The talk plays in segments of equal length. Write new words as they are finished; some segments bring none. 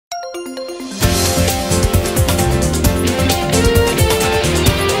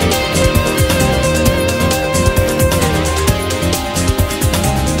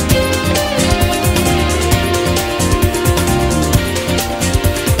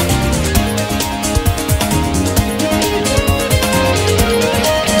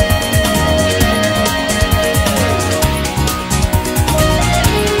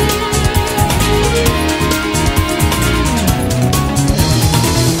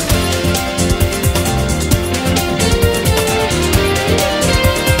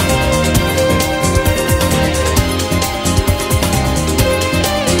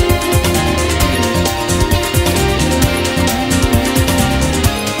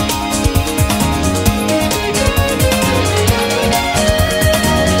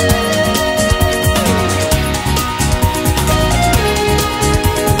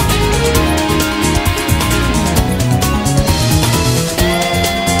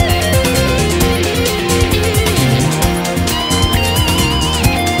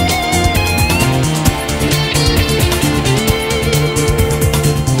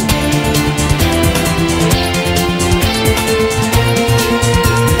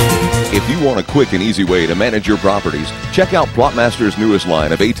you want a quick and easy way to manage your properties, check out PlotMaster's newest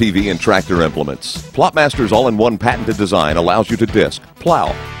line of ATV and tractor implements. PlotMaster's all-in-one patented design allows you to disc,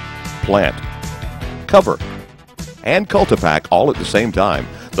 plow, plant, cover, and cultipack all at the same time,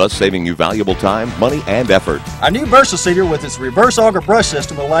 thus saving you valuable time, money, and effort. Our new Versa Seeder with its reverse auger brush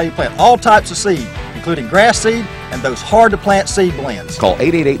system will allow you to plant all types of seed, including grass seed and those hard-to-plant seed blends. Call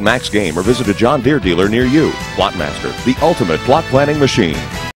 888-MAX-GAME or visit a John Deere dealer near you. PlotMaster, the ultimate plot planning machine.